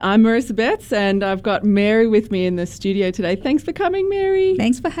I'm Marissa Betts, and I've got Mary with me in the studio today. Thanks for coming, Mary.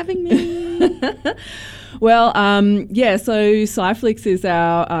 Thanks for having me. Well, so Cyflix is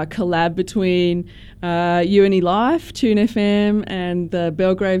our collab between UNE Life, Tune FM, and the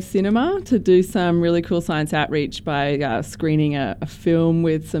Belgrave Cinema to do some really cool science outreach by screening a film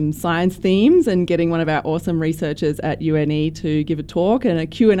with some science themes and getting one of our awesome researchers at UNE to give a talk and a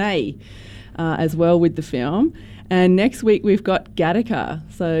Q&A as well with the film. And next week we've got Gattaca.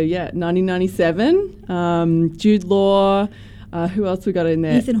 So, 1997, Jude Law. Who else we got in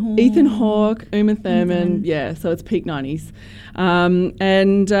there? Ethan Hawke, Uma Thurman. Yeah, so it's peak 90s.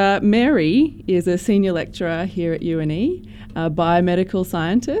 And Mary is a senior lecturer here at UNE, a biomedical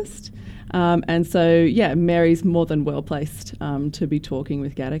scientist. And so, Mary's more than well placed to be talking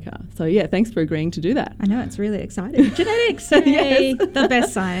with Gattaca. So, thanks for agreeing to do that. I know, it's really exciting. Genetics, yes. The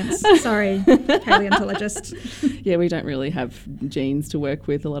best science. Sorry, paleontologist. Yeah, we don't really have genes to work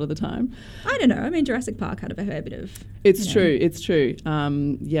with a lot of the time. I don't know. I mean, Jurassic Park had a fair bit of... It's true.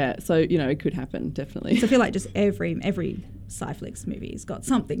 So, it could happen, definitely. So I feel like just every Cyflix movie's got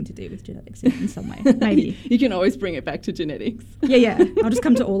something to do with genetics in some way, maybe. You can always bring it back to genetics. Yeah. I'll just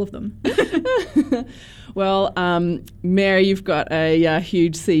come to all of them. Well, Mary, you've got a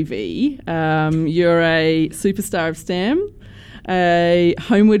huge CV. You're a superstar of STEM, a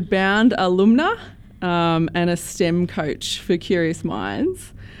Homeward Bound alumna, and a STEM coach for curious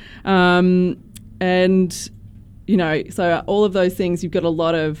minds. So all of those things, you've got a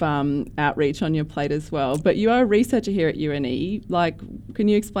lot of outreach on your plate as well. But you are a researcher here at UNE. Can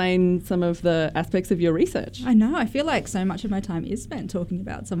you explain some of the aspects of your research? I know. I feel like so much of my time is spent talking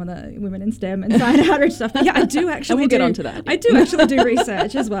about some of the women in STEM and science outreach stuff. But I do actually. And we'll get onto that. I do actually do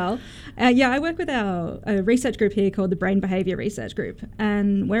research as well. I work with a research group here called the Brain Behaviour Research Group,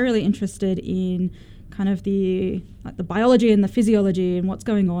 and we're really interested in kind of the biology and the physiology and what's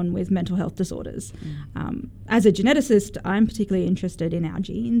going on with mental health disorders. As a geneticist, I'm particularly interested in our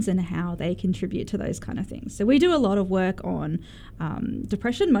genes and how they contribute to those kind of things. So we do a lot of work on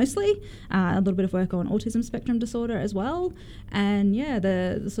depression mostly, a little bit of work on autism spectrum disorder as well. And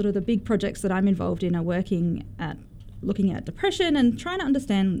the sort of the big projects that I'm involved in are looking at depression and trying to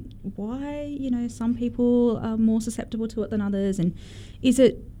understand why, some people are more susceptible to it than others, and is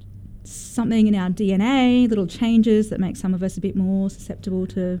it something in our DNA, little changes that make some of us a bit more susceptible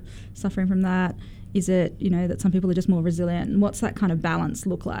to suffering from that? Is it, that some people are just more resilient? And what's that kind of balance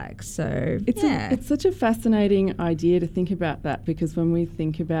look like? So it's such a fascinating idea to think about that, because when we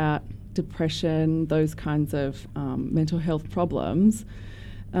think about depression, those kinds of mental health problems,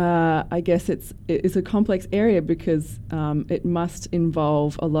 I guess it's a complex area because it must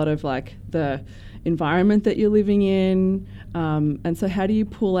involve a lot of the environment that you're living in, and so how do you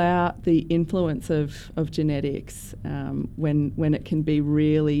pull out the influence of genetics when it can be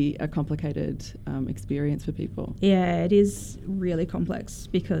really a complicated experience for people? Yeah, it is really complex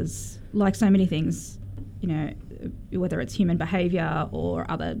because, like so many things, whether it's human behaviour or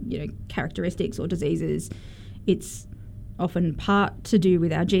other characteristics or diseases, it's often part to do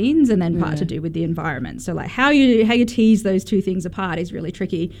with our genes and then part to do with the environment. So how you tease those two things apart is really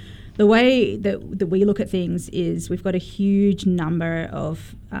tricky. The way that we look at things is we've got a huge number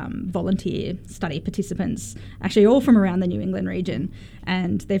of volunteer study participants, actually all from around the New England region,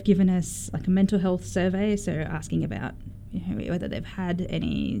 and they've given us a mental health survey, so asking about whether they've had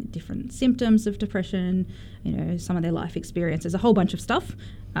any different symptoms of depression, some of their life experiences, a whole bunch of stuff.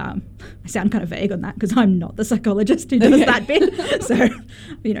 I sound kind of vague on that because I'm not the psychologist who does that bit. So,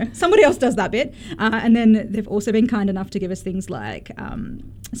 somebody else does that bit. And then they've also been kind enough to give us things like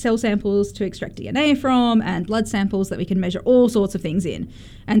cell samples to extract DNA from and blood samples that we can measure all sorts of things in.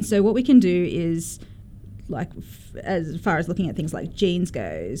 And so what we can do is, as far as looking at things like genes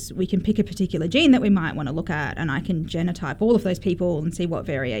goes, we can pick a particular gene that we might want to look at, and I can genotype all of those people and see what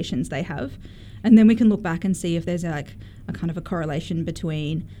variations they have. And then we can look back and see if there's a kind of a correlation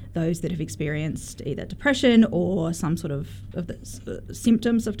between those that have experienced either depression or some sort of the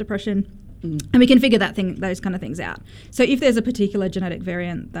symptoms of depression. And we can figure those kind of things out. So if there's a particular genetic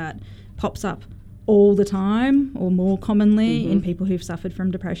variant that pops up all the time or more commonly in people who've suffered from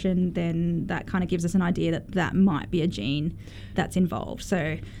depression, then that kind of gives us an idea that might be a gene that's involved.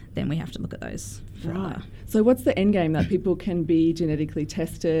 So then we have to look at those further. Right. So what's the end game, that people can be genetically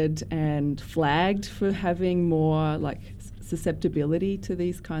tested and flagged for having more susceptibility to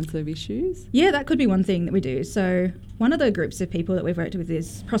these kinds of issues? Yeah, that could be one thing that we do. So one of the groups of people that we've worked with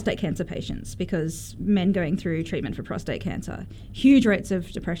is prostate cancer patients, because men going through treatment for prostate cancer, huge rates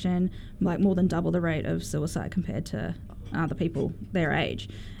of depression, more than double the rate of suicide compared to other people their age.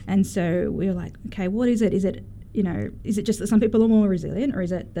 And so we were like, okay, what is it? Is it you know, is it just that some people are more resilient, or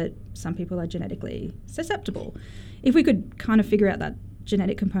is it that some people are genetically susceptible? If we could kind of figure out that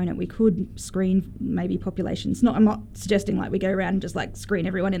genetic component, we could screen maybe populations. I'm not suggesting like we go around and just like screen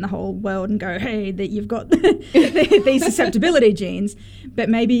everyone in the whole world and go, hey, that you've got these susceptibility genes, but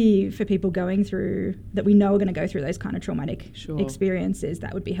maybe for people going through that we know are going to go through those kind of traumatic experiences,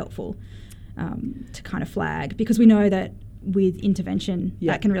 that would be helpful to kind of flag, because we know that with intervention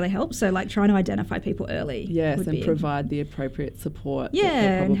that can really help. So like trying to identify people early. Yes, and provide the appropriate support.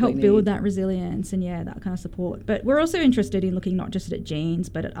 Yeah, and help build that resilience and that kind of support. But we're also interested in looking not just at genes,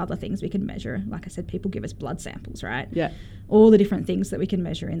 but at other things we can measure. Like I said, people give us blood samples, right? Yeah. All the different things that we can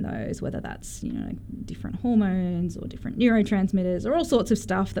measure in those, whether that's, you know, different hormones or different neurotransmitters or all sorts of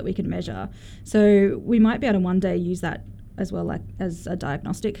stuff that we can measure. So we might be able to one day use that as well, like as a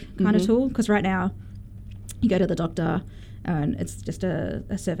diagnostic kind of tool. Because right now you go to the doctor and it's just a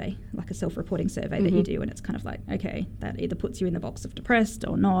survey, like a self-reporting survey that you do, and it's kind of like, okay, that either puts you in the box of depressed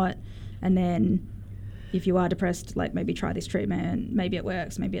or not, and then if you are depressed, like maybe try this treatment, maybe it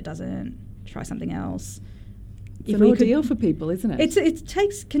works, maybe it doesn't, try something else. It's an ordeal for people, isn't it?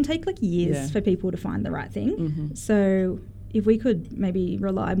 It can take like years for people to find the right thing. So if we could maybe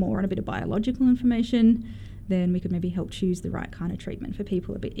rely more on a bit of biological information, then we could maybe help choose the right kind of treatment for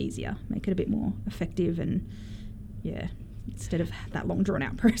people a bit easier, make it a bit more effective, and instead of that long drawn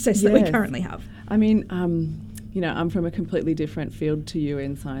out process that we currently have. I mean, you know, I'm from a completely different field to you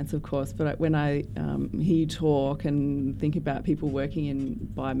in science, of course, but when I hear you talk and think about people working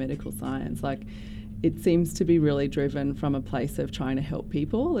in biomedical science, like, it seems to be really driven from a place of trying to help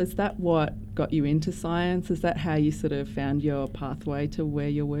people. Is that what got you into science? Is that how you sort of found your pathway to where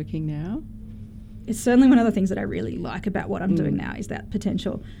you're working now? It's certainly one of the things that I really like about what I'm doing now, is that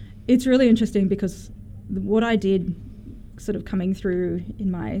potential. It's really interesting because what I did sort of coming through in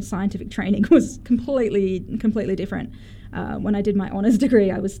my scientific training was completely different. When I did my honours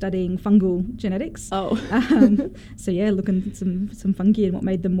degree, I was studying fungal genetics. So looking at some fungi and what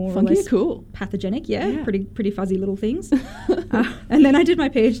made them more fungi or less cool. pathogenic. Pretty fuzzy little things. And then I did my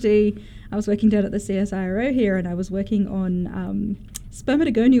PhD. I was working down at the CSIRO here, and I was working on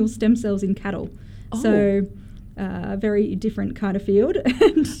spermatogonial stem cells in cattle. So a very different kind of field.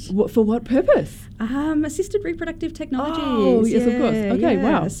 For what purpose? Assisted reproductive technologies. Oh, yes, of course. Okay,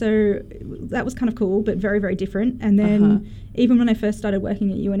 wow. So that was kind of cool, but very, very different. And then even when I first started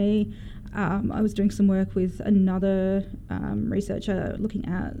working at UNE, I was doing some work with another researcher looking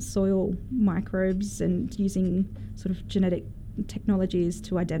at soil microbes and using sort of genetic technologies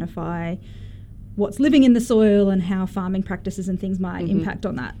to identify what's living in the soil and how farming practices and things might impact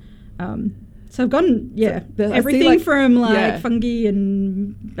on that. So I've gotten, everything from fungi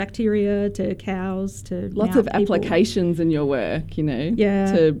and bacteria to cows to lots of applications in your work, you know,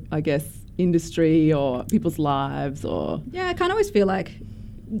 to, I guess, industry or people's lives or... Yeah, I kind of always feel like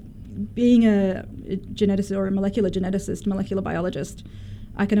being a geneticist or a molecular geneticist, molecular biologist,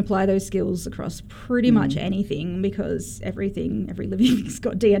 I can apply those skills across pretty much anything, because every living thing's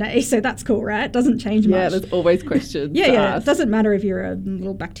got DNA, so that's cool, right? It doesn't change much. Yeah, there's always questions. It doesn't matter if you're a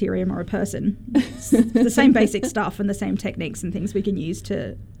little bacterium or a person. It's the same basic stuff and the same techniques and things we can use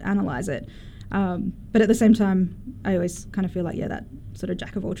to analyse it. But at the same time, I always kind of feel like, that sort of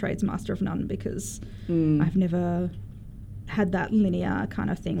jack of all trades, master of none, because I've never had that linear kind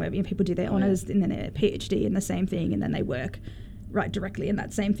of thing where people do their honours and then their PhD in the same thing, and then they work right directly in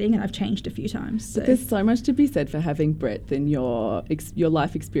that same thing, and I've changed a few times. So. But there's so much to be said for having breadth in your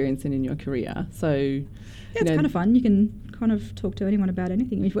life experience and in your career. So it's kind of fun. You can kind of talk to anyone about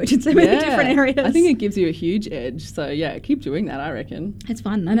anything. We've worked in so many different areas. I think it gives you a huge edge. So keep doing that, I reckon. It's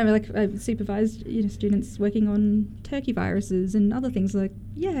fun. I know, I've supervised students working on turkey viruses and other things.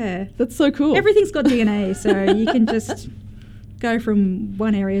 That's so cool. Everything's got DNA, so you can just go from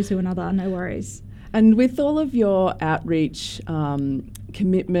one area to another, no worries. And with all of your outreach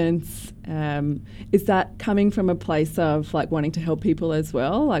commitments, is that coming from a place of like wanting to help people as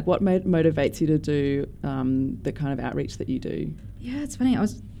well? Like, what motivates you to do the kind of outreach that you do? Yeah, it's funny.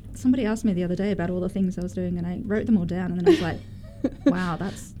 Somebody asked me the other day about all the things I was doing, and I wrote them all down, and then I was like, wow,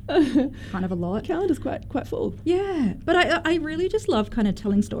 that's kind of a lot. Calendar's quite full. Yeah, but I really just love kind of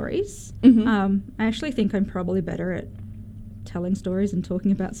telling stories. I actually think I'm probably better at telling stories and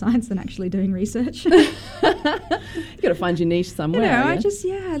talking about science than actually doing research. You got to find your niche somewhere.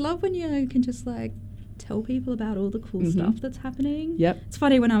 I love when you can just like tell people about all the cool stuff that's happening. Yep. It's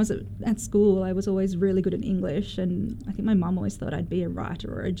funny, when I was at school, I was always really good at English, and I think my mum always thought I'd be a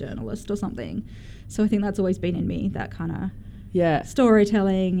writer or a journalist or something. So I think that's always been in me, that kind of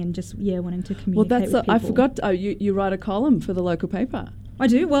storytelling and just wanting to communicate with people. I forgot, you write a column for the local paper. I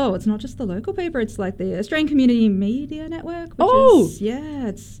do. Well, it's not just the local paper. It's like the Australian Community Media Network. Which is, yeah,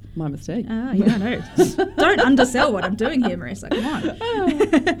 it's... My mistake. Yeah, I know. Don't undersell what I'm doing here, Marissa. Come on.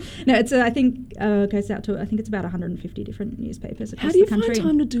 No, it's I think goes out to, I think it's about 150 different newspapers across the country. How do you find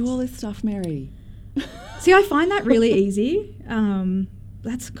time to do all this stuff, Mary? See, I find that really easy.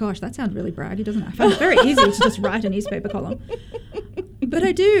 That sounds really braggy, doesn't it? I find it very easy to just write a newspaper column. But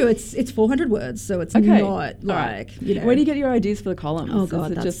I do. It's 400 words, so it's not like, you know. Where do you get your ideas for the columns? Oh,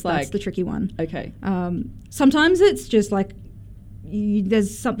 God, that's the tricky one. Okay. Sometimes it's just like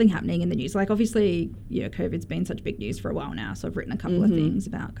there's something happening in the news. Like, obviously, you know, COVID's been such big news for a while now, so I've written a couple of things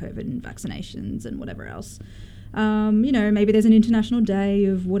about COVID and vaccinations and whatever else. You know, maybe there's an international day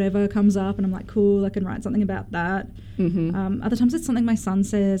of whatever comes up and I'm like, cool, I can write something about that. Other times it's something my son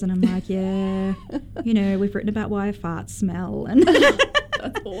says and I'm like, yeah, you know, we've written about why farts smell and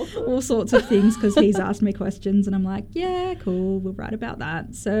that's awesome. All sorts of things because he's asked me questions and I'm like, yeah, cool, we'll write about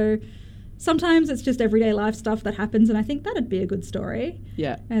that. So sometimes it's just everyday life stuff that happens and I think that'd be a good story.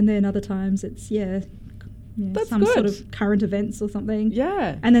 Yeah. And then other times it's, that's some good. sort of current events or something.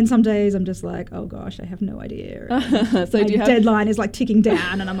 Yeah. And then some days I'm just like, oh gosh, I have no idea. So my do you have deadline is like ticking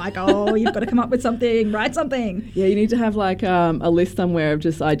down and I'm like, oh, you've got to come up with something, write something. Yeah, you need to have like a list somewhere of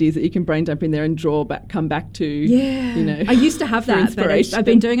just ideas that you can brain dump in there and come back to. Yeah. You know, I used to have that, but inspiration. I've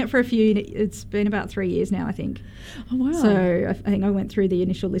been doing it for it's been about 3 years now, I think. Oh, wow. So I think I went through the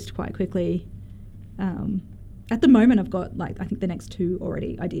initial list quite quickly. At the moment, I've got like, I think the next 2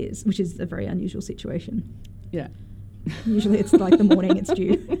 already ideas, which is a very unusual situation. Yeah. Usually it's like the morning it's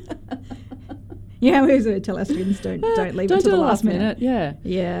due. Yeah, we always tell our students don't leave it to the last minute. Yeah.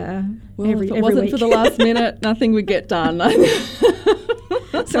 Yeah. Well, if it wasn't week. for the last minute, nothing would get done.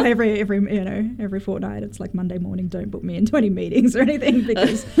 So every fortnight, it's like Monday morning, don't book me into any meetings or anything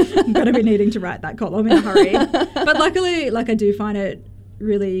because I'm going to be needing to write that column in a hurry. But luckily, like I do find it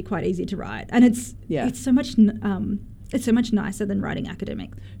really quite easy to write, and it's so much nicer than writing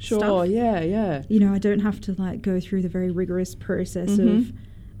academic stuff. Yeah. You know, I don't have to like go through the very rigorous process of,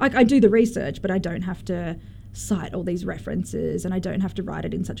 like I do the research, but I don't have to cite all these references, and I don't have to write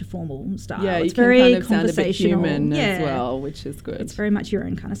it in such a formal style. Yeah, it's you can very kind of conversational, sound a bit human as well, which is good. It's very much your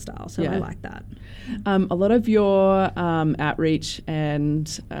own kind of style, so I like that. A lot of your outreach and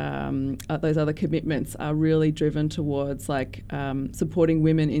those other commitments are really driven towards like supporting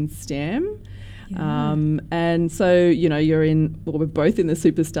women in STEM. Yeah. And so, you know, we're both in the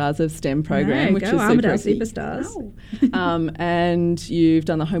Superstars of STEM program, which is Armidale super Superstars. And you've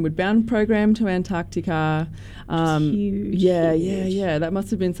done the Homeward Bound program to Antarctica. Huge. Yeah. That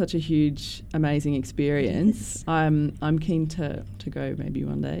must have been such a huge, amazing experience. Yes. I'm keen to go maybe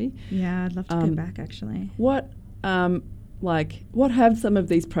one day. Yeah, I'd love to go back actually. What have some of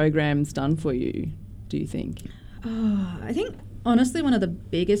these programs done for you, do you think? Oh, I think honestly one of the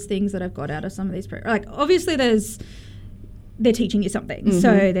biggest things that I've got out of some of these programs, like obviously they're teaching you something.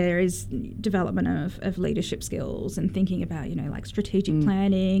 So there is development of leadership skills and thinking about, you know, like strategic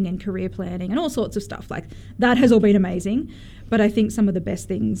planning and career planning and all sorts of stuff. Like that has all been amazing. But I think some of the best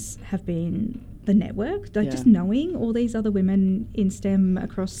things have been the network, like just knowing all these other women in STEM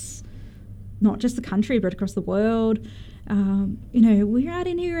across not just the country, but across the world. You know, we're out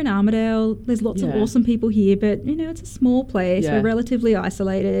in here in Armidale. There's lots of awesome people here, but, you know, it's a small place. We're relatively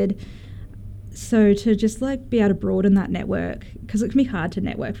isolated. So to just, like, be able to broaden that network, because it can be hard to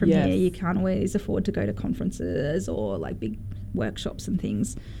network from here. You can't always afford to go to conferences or, like, big workshops and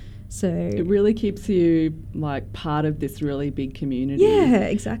things. So it really keeps you, like, part of this really big community. Yeah,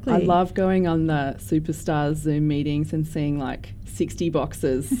 exactly. I love going on the Superstars Zoom meetings and seeing, like, 60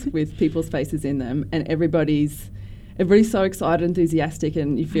 boxes with people's faces in them, and everybody's so excited, enthusiastic,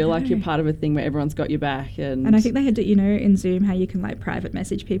 and you feel like you're part of a thing where everyone's got your back. And I think they had to, you know, in Zoom, how you can like private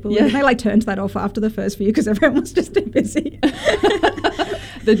message people. Yeah. And they like turned that off after the first few because everyone was just too busy.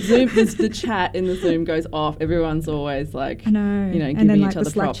 The chat in the Zoom goes off. Everyone's always like, I know, you know, and giving then like each other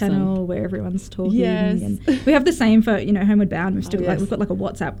the Slack props channel where everyone's talking. Yes. And we have the same for, you know, Homeward Bound. We've still we've got like a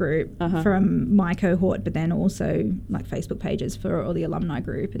WhatsApp group from my cohort, but then also like Facebook pages for all the alumni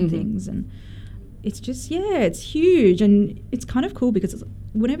group and things. And it's just, it's huge, and it's kind of cool because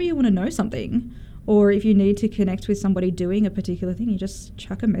whenever you want to know something, or if you need to connect with somebody doing a particular thing, you just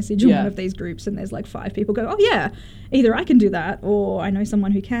chuck a message in one of these groups and there's like 5 people go, oh yeah, either I can do that or I know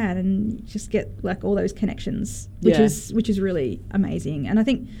someone who can, and you just get like all those connections, which is really amazing. And I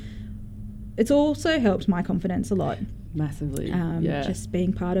think it's also helped my confidence a lot. Massively, just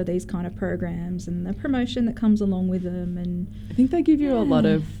being part of these kind of programs and the promotion that comes along with them. And I think they give you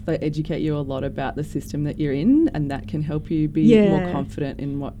they educate you a lot about the system that you're in, and that can help you be more confident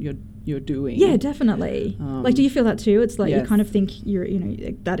in what you're you're doing. Yeah, definitely. Like, do you feel that too? It's like yes. you kind of think you're, you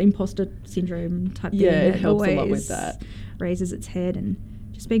know, that imposter syndrome type thing. Yeah, it that helps a lot always with that. Raises its head, and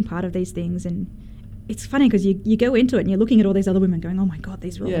just being part of these things. And it's funny because you go into it and you're looking at all these other women going, oh my God,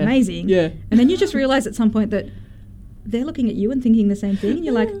 these are all amazing. Yeah. And then you just realise at some point that they're looking at you and thinking the same thing, and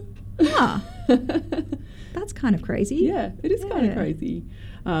you're like, that's kind of crazy. Yeah, it is kind of crazy.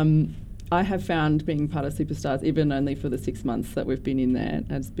 I have found being part of Superstars, even only for the 6 months that we've been in there,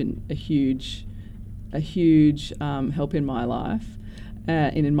 has been a huge help in my life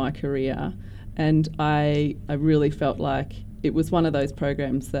and in my career. And I really felt like it was one of those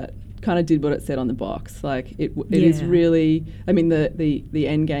programs that kind of did what it said on the box. Like it is really, I mean, the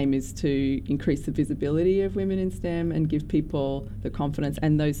end game is to increase the visibility of women in STEM and give people the confidence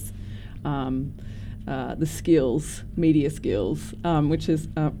and those the skills, media skills, which is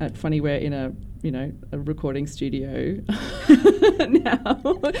funny. We're in a recording studio now,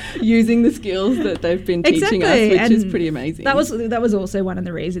 using the skills that they've been teaching us, which is pretty amazing. That was also one of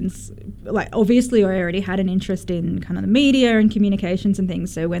the reasons. Like, obviously, I already had an interest in kind of the media and communications and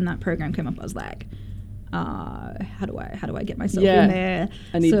things. So when that program came up, I was like, how do I get myself in there?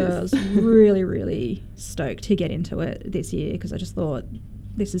 I need this. I was really, really stoked to get into it this year, because I just thought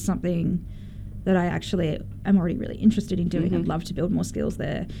this is something that I actually am already really interested in doing. I'd love to build more skills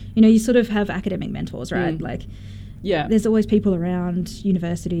there. You know, you sort of have academic mentors, right? Like, there's always people around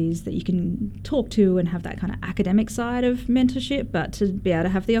universities that you can talk to and have that kind of academic side of mentorship, but to be able to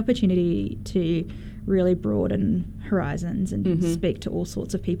have the opportunity to really broaden horizons and speak to all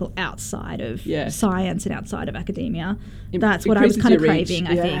sorts of people outside of science and outside of academia, that's what I was kind of craving,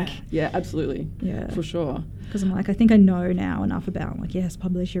 I think. Yeah, absolutely. Yeah. For sure. Because I'm like, I think I know now enough about, like, yes,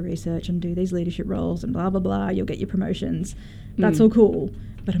 publish your research and do these leadership roles and blah, blah, blah, you'll get your promotions. That's all cool.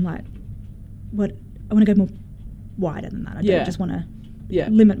 But I'm like, what? I want to go more wider than that. I don't just want to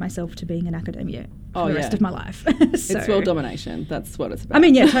limit myself to being an academia for the rest of my life. So, it's world domination. That's what it's about. I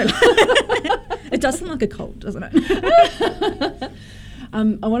mean, yeah, totally. It does sound like a cult, doesn't it?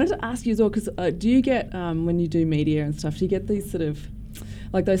 I wanted to ask you as well, because do you get, when you do media and stuff, do you get these sort of,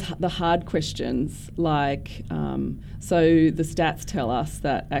 like the hard questions, like, so the stats tell us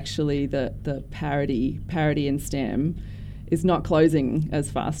that actually the parity in STEM is not closing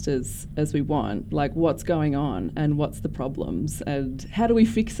as fast as we want. Like, what's going on and what's the problems and how do we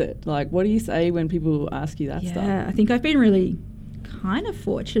fix it? Like, what do you say when people ask you that stuff? Yeah, I think I've been really kind of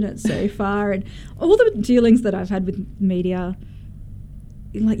fortunate so far, and all the dealings that I've had with media,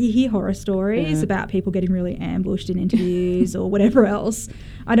 like, you hear horror stories about people getting really ambushed in interviews or whatever else.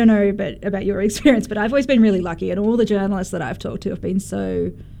 I don't know about your experience, but I've always been really lucky, and all the journalists that I've talked to have been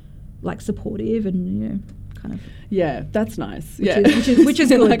so, like, supportive and, you know, kind of... Yeah, that's nice. Which is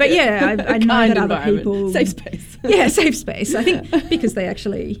good. Like, but I know that other people... Safe space. Yeah, safe space. I think because they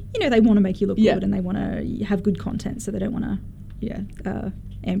actually, you know, they want to make you look good, and they want to have good content, so they don't want to,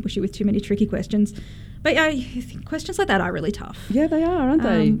 ambush you with too many tricky questions. But I think questions like that are really tough. Yeah, they are, aren't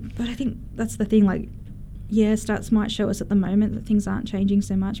they? But I think that's the thing, like, stats might show us at the moment that things aren't changing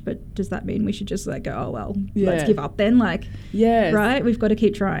so much, but does that mean we should just, like, go, oh, well, let's give up then? Like, right? We've got to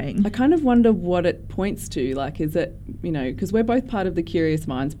keep trying. I kind of wonder what it points to. Like, is it, you know, because we're both part of the Curious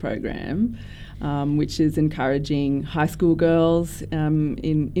Minds program, which is encouraging high school girls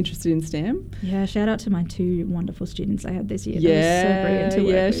interested in STEM. Yeah, shout out to my 2 wonderful students I had this year. That was so brilliant to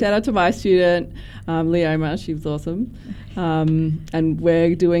work with. Shout out to my student, Leoma. She was awesome. And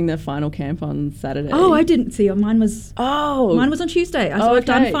we're doing the final camp on Saturday. Oh, I didn't see it. Mine was on Tuesday. So I've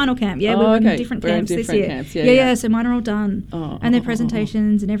done final camp. Yeah, we're in different camps this year. Camps. Yeah, so mine are all done. And their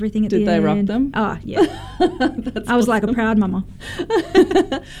presentations and everything at the end. Did they rock them? Oh, yeah. I was like a proud mama.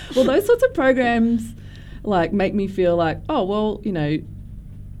 Well, those sorts of programs, like, make me feel like, oh, well, you know,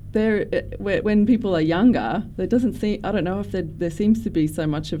 when people are younger, there doesn't seem, I don't know if there seems to be so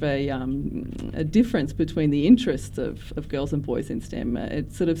much of a difference between the interests of girls and boys in STEM.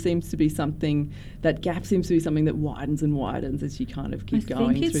 It sort of seems to be something, that gap seems to be something that widens and widens as you kind of keep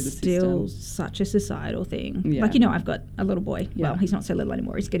going through the system. I think it's still such a societal thing. Yeah. Like, you know, I've got a little boy. Yeah. Well, he's not so little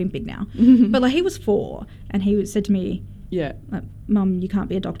anymore. He's getting big now. But, like, he was 4 and he said to me, like, Mum, you can't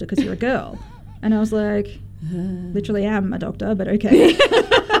be a doctor because you're a girl. And I was like, literally am a doctor, but okay.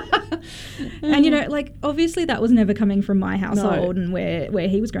 And, you know, like, obviously that was never coming from my household and where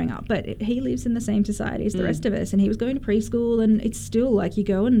he was growing up, but he lives in the same society as the rest of us, and he was going to preschool, and it's still like, you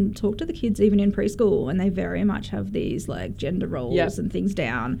go and talk to the kids even in preschool, and they very much have these, like, gender roles and things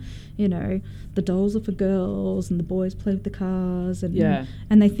down. You know, the dolls are for girls and the boys play with the cars,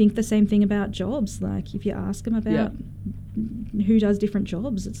 and they think the same thing about jobs. Like, if you ask them about who does different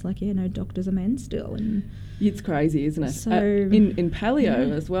jobs. It's like, no, doctors are men still. And it's crazy, isn't it? So in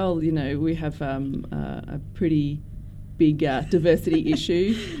paleo as well, we have a pretty big diversity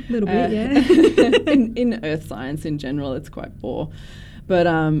issue. A little bit, yeah. in earth science in general, it's quite poor. But,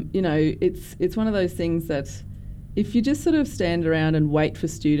 it's one of those things that if you just sort of stand around and wait for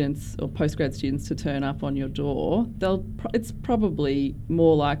students or postgrad students to turn up on your door, it's probably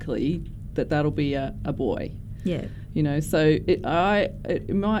more likely that that'll be a boy. Yeah. So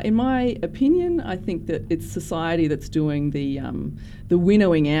in my opinion, I think that it's society that's doing the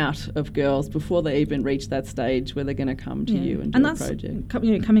winnowing out of girls before they even reach that stage where they're going to come to you and do a project.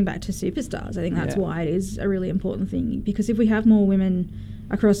 Coming back to superstars, I think that's why it is a really important thing, because if we have more women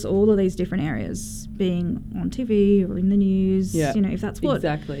across all of these different areas being on TV or in the news, if that's what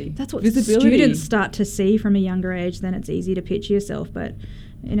visibility. Students start to see from a younger age, then it's easy to picture yourself. But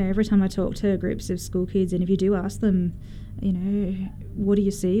every time I talk to groups of school kids, and if you do ask them, what do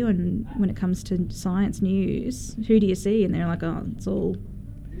you see when it comes to science news, who do you see? And they're like, oh, it's all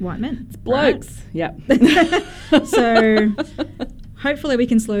white men. It's blokes. Right? Yeah. So hopefully we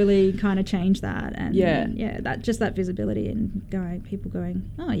can slowly kind of change that. And that visibility and people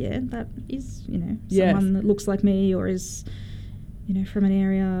going, oh yeah, that is, someone that looks like me or is, from an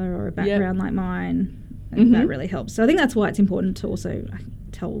area or a background like mine. And that really helps. So I think that's why it's important to also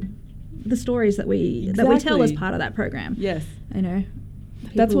tell the stories that we tell as part of that program. Yes.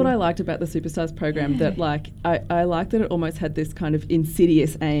 That's what I liked about the Superstars program, that I liked that it almost had this kind of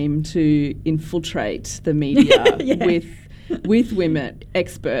insidious aim to infiltrate the media with women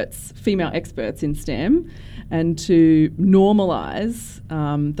experts, female experts in STEM, and to normalise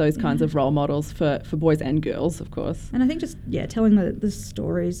those kinds of role models for boys and girls, of course. And I think just, telling the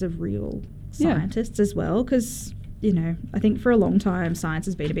stories of real scientists as well, because, I think for a long time science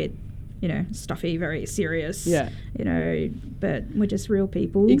has been a bit, stuffy, very serious, but we're just real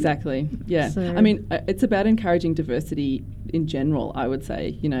people. Exactly, yeah. So, I mean, it's about encouraging diversity in general, I would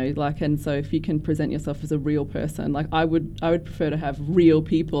say, and so if you can present yourself as a real person, like I would prefer to have real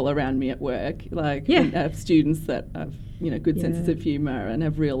people around me at work, and have students that have, good senses of humour and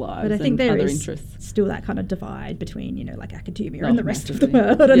have real lives, but I think there is interests. Still that kind of divide between, academia and the rest of the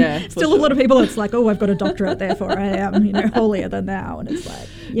world. And still a lot of people, it's like, oh, I've got a doctorate, therefore I am, holier than thou. And it's like,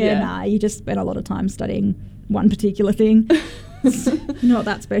 you just spend a lot of time studying one particular thing. It's not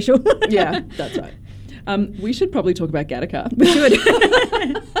that special. Yeah, that's right. We should probably talk about Gattaca. We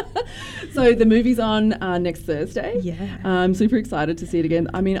should. So the movie's on next Thursday. Yeah. I'm super excited to see it again.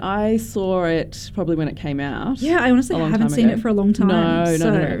 I mean, I saw it probably when it came out. Yeah, I honestly haven't seen it for a long time.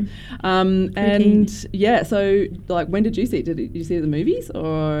 No. And so when did you see it? Did you see it at the movies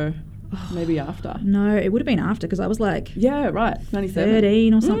or maybe after? No, it would have been after, because I was like... Yeah, right, 97.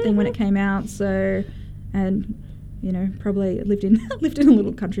 13 or something when it came out, so... And... probably lived in a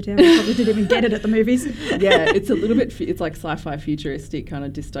little country town. I probably didn't even get it at the movies. Yeah, it's a little bit, it's like sci-fi futuristic kind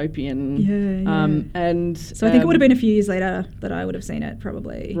of dystopian. Yeah. And so I think it would have been a few years later that I would have seen it,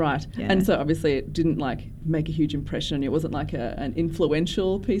 probably. Right. Yeah. And so obviously it didn't make a huge impression on you. It wasn't like an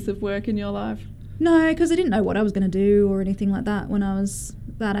influential piece of work in your life? No, because I didn't know what I was going to do or anything like that when I was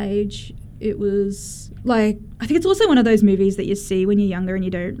that age. It was I think it's also one of those movies that you see when you're younger and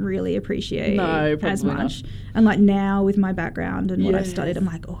you don't really appreciate as much. Not. And now with my background and what I've studied, I'm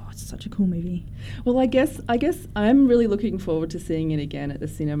like, oh, it's such a cool movie. Well, I guess I'm really looking forward to seeing it again at the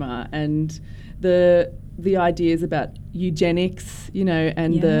cinema, and the ideas about eugenics,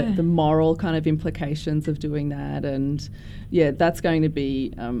 and the moral kind of implications of doing that, and that's going to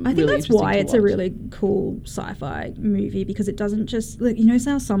be I think that's why it's a really cool sci-fi movie, because it doesn't just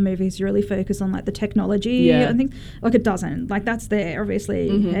how some movies really focus on the technology. I think it doesn't, that's there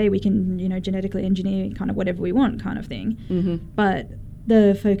obviously. Hey, we can genetically engineer kind of whatever we want kind of thing, but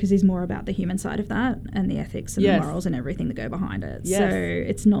the focus is more about the human side of that and the ethics and the morals and everything that go behind it. So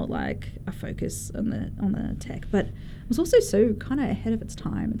it's not like a focus on the tech, but it was also so kind of ahead of its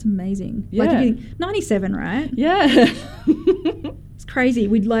time. It's amazing. 97, right? Yeah. It's crazy.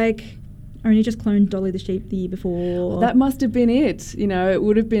 We'd only just cloned Dolly the sheep the year before. That must have been it. It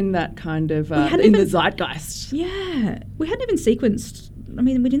would have been that kind of in the zeitgeist. Yeah. We hadn't even sequenced.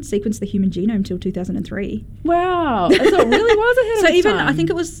 We didn't sequence the human genome until 2003. Wow. So it really was ahead of its time. I think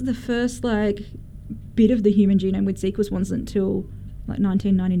it was the first bit of the human genome we'd sequence wasn't until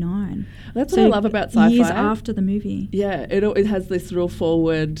 1999. That's what I love about sci-fi. Years after the movie. Yeah, it has this real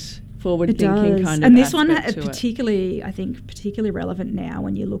forward thinking kind of. And this one particularly relevant now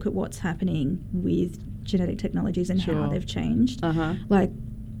when you look at what's happening with genetic technologies and how they've changed.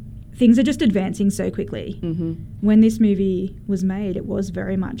 Things are just advancing so quickly. Mm-hmm. When this movie was made, it was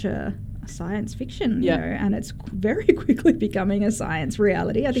very much a science fiction, Yeah. you know, and it's very quickly becoming a science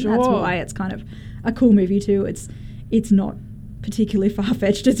reality. I think that's Sure. why it's kind of a cool movie too. It's not particularly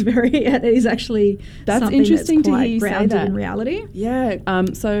far-fetched. It is actually That's something interesting that's to quite hear you say grounded that. in reality. Yeah.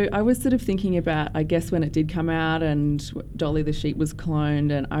 So I was sort of thinking about, I guess, when it did come out and Dolly the sheep was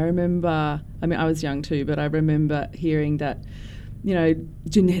cloned, and I remember, I mean, I was young too, but I remember hearing that, you know,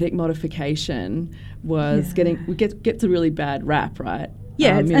 genetic modification was gets a really bad rap, right?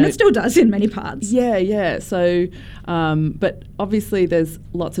 Yeah, you and know, it still does in many parts. Yeah. So, but obviously there's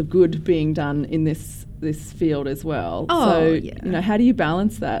lots of good being done in this field as well. Oh, so, yeah. you know, how do you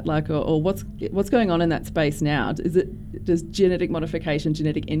balance that? Like, or what's going on in that space now? Does genetic modification,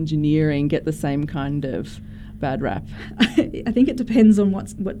 genetic engineering get the same kind of bad rap? I think it depends on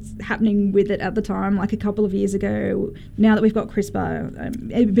what's happening with it at the time. Like a couple of years ago, now that we've got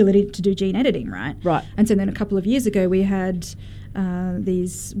CRISPR, ability to do gene editing, right? Right. And so then a couple of years ago, we had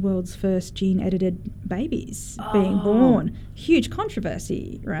these world's first gene-edited babies being born. Huge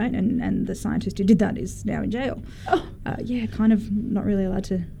controversy, right? And the scientist who did that is now in jail. Oh. Kind of not really allowed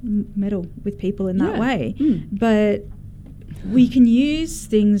to meddle with people in that Yeah. way. Mm. But we can use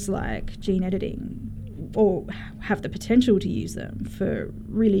things like gene editing, or have the potential to use them for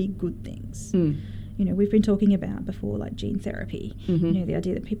really good things. Mm. You know, we've been talking about before, like gene therapy. Mm-hmm. You know, the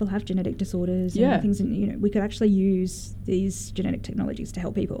idea that people have genetic disorders Yeah. and things, and you know, we could actually use these genetic technologies to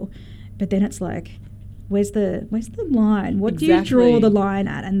help people. But then it's like, where's the line? What do you draw the line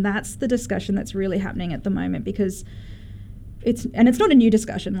at? And that's the discussion that's really happening at the moment, because it's not a new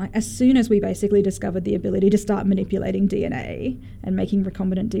discussion. Like, as soon as we basically discovered the ability to start manipulating DNA and making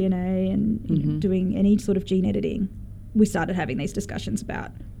recombinant DNA and you know, doing any sort of gene editing, we started having these discussions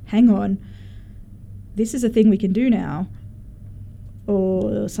about, hang on, this is a thing we can do now,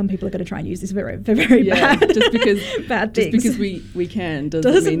 or some people are going to try and use this for very bad, just because bad things. Just because we can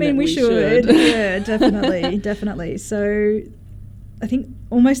doesn't mean that we should. Yeah, definitely. So I think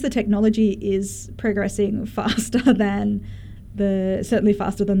almost the technology is progressing faster than certainly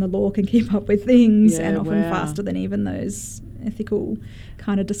faster than the law can keep up with things, and often faster than even those ethical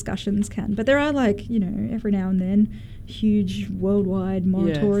kind of discussions can. But there are, like, you know, every now and then huge worldwide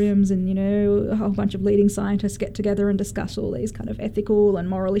moratoriums, and you know, a whole bunch of leading scientists get together and discuss all these kind of ethical and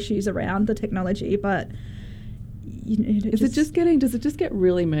moral issues around the technology. But you know, does it just get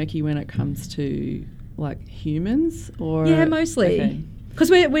really murky when it comes to like humans? Or yeah, mostly. Okay. Because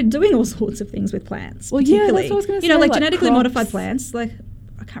we're doing all sorts of things with plants. Well, yeah, that's what I was going to say. You know, like crops. genetically modified plants. Like,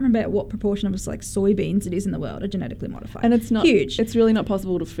 I can't remember what proportion of like soybeans it is in the world are genetically modified. And it's not huge. It's really not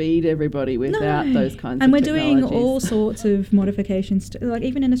possible to feed everybody without those kinds and of we're doing technologies. all sorts of modifications. Like,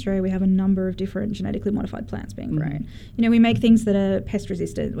 even in Australia, we have a number of different genetically modified plants being grown. You know, we make things that are pest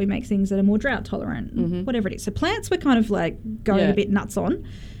resistant. We make things that are more drought tolerant. Whatever it is. So plants, we're kind of like going a bit nuts on.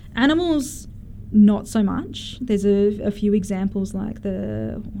 Animals, not so much. There's a few examples, like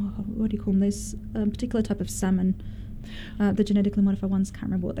what do you call them? There's a particular type of salmon. The genetically modified ones, can't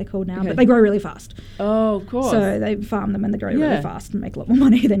remember what they're called now, but they grow really fast. Oh, of course. So they farm them and they grow really fast and make a lot more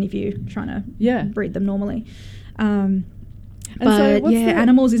money than if you're trying to breed them normally. But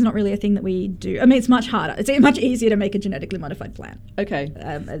animals is not really a thing that we do. I mean, it's much harder. It's much easier to make a genetically modified plant. Okay.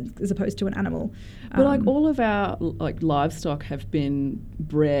 As opposed to an animal. But like all of our like livestock have been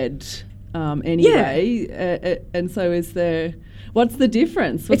bred anyway, and so is there? What's the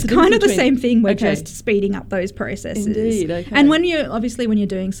difference? It's kind of the same thing. We're just speeding up those processes. Indeed. Okay. And when you're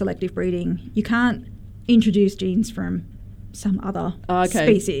doing selective breeding, you can't introduce genes from some other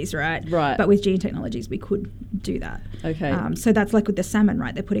species, right? Right. But with gene technologies, we could do that. Okay. So that's like with the salmon,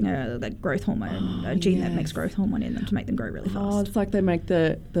 right? They're putting a growth hormone, a gene that makes growth hormone in them to make them grow really fast. Oh, it's like they make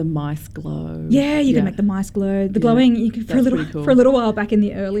the mice glow. Yeah, you can make the mice glow. The glowing, you could, for a little while back in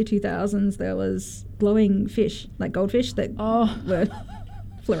the early 2000s, there was glowing fish, like goldfish, that were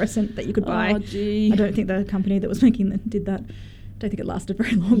fluorescent that you could buy. Oh, gee. I don't think the company that was making them did that. I don't think it lasted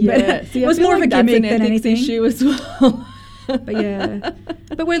very long. Yeah. But See, it was more of a gimmick than anything. Issue as well.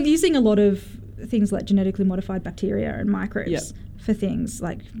 But we're using a lot of things like genetically modified bacteria and microbes for things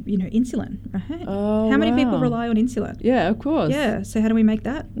like, you know, insulin, right? How many people rely on insulin? Yeah, of course. Yeah, so how do we make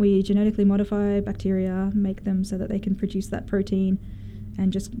that? We genetically modify bacteria, make them so that they can produce that protein,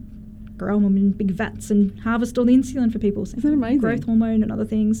 and just grow them in big vats and harvest all the insulin for people. Isn't that amazing? Growth hormone and other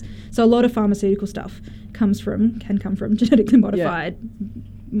things. So a lot of pharmaceutical stuff can come from genetically modified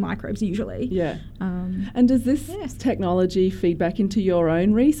microbes usually. Yeah. And does this technology feed back into your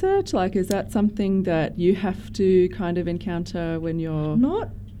own research? Like, is that something that you have to kind of encounter when you're...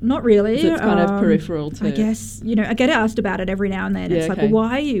 Not really. So it's kind of peripheral to... I guess, you know, I get asked about it every now and then. It's like, well,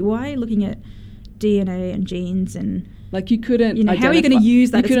 why are you looking at DNA and genes and like you couldn't, you know, how are you going to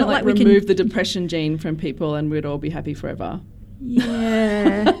use that? You It's couldn't not like like we remove can the depression gene from people and we'd all be happy forever.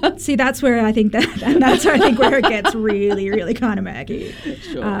 Yeah. See, that's where I think where it gets really, really kind of murky.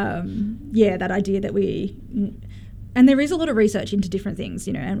 Sure. Yeah, that idea that and there is a lot of research into different things,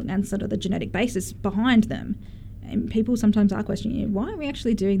 you know, and sort of the genetic basis behind them. And people sometimes are questioning, you know, why are we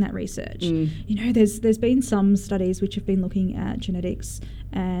actually doing that research? You know, there's been some studies which have been looking at genetics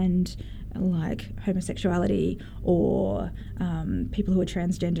and like homosexuality or people who are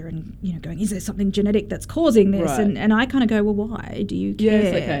transgender and, you know, going, is there something genetic that's causing this? Right. And I kind of go, well, why do you care?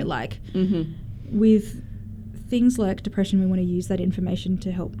 Yes, okay. Like with things like depression, we want to use that information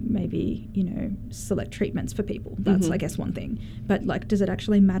to help maybe, you know, select treatments for people. That's, I guess, one thing. But, like, does it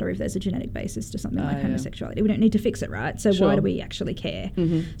actually matter if there's a genetic basis to something like homosexuality? We don't need to fix it, right? So why do we actually care?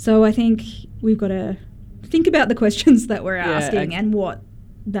 So I think we've got to think about the questions that we're asking and what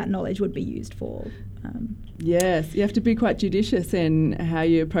that knowledge would be used for. Yes, you have to be quite judicious in how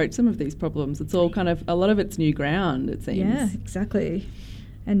you approach some of these problems. It's all kind of, a lot of it's new ground, it seems. Yeah, exactly.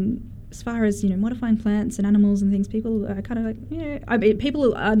 And as far as, you know, modifying plants and animals and things, people are kind of like, you know, I mean,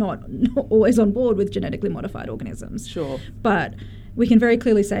 people are not always on board with genetically modified organisms. Sure. But we can very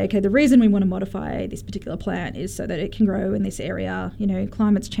clearly say, okay, the reason we want to modify this particular plant is so that it can grow in this area. You know,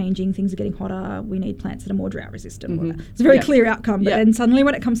 climate's changing, things are getting hotter, we need plants that are more drought resistant. It's a very clear outcome. But then suddenly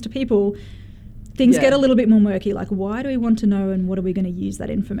when it comes to people, things get a little bit more murky. Like, why do we want to know and what are we going to use that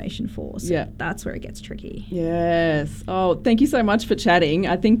information for? So that's where it gets tricky. Yes. Oh, thank you so much for chatting.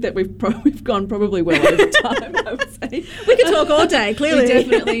 I think that we've gone probably well over time, I would say. We could talk all day, clearly.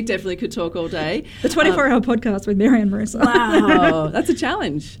 We definitely could talk all day. The 24-hour podcast with Mary and Marissa. Wow, that's a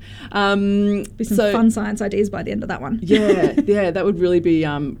challenge. Be some fun science ideas by the end of that one. Yeah, that would really be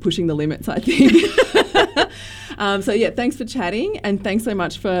pushing the limits, I think. Thanks for chatting and thanks so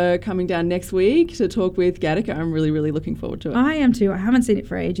much for coming down next week to talk with Gattaca. I'm really, really looking forward to it. I am too. I haven't seen it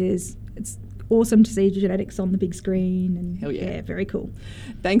for ages. It's awesome to see genetics on the big screen and Hell yeah. Very cool.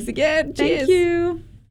 Thanks again. Cheers. Thank you.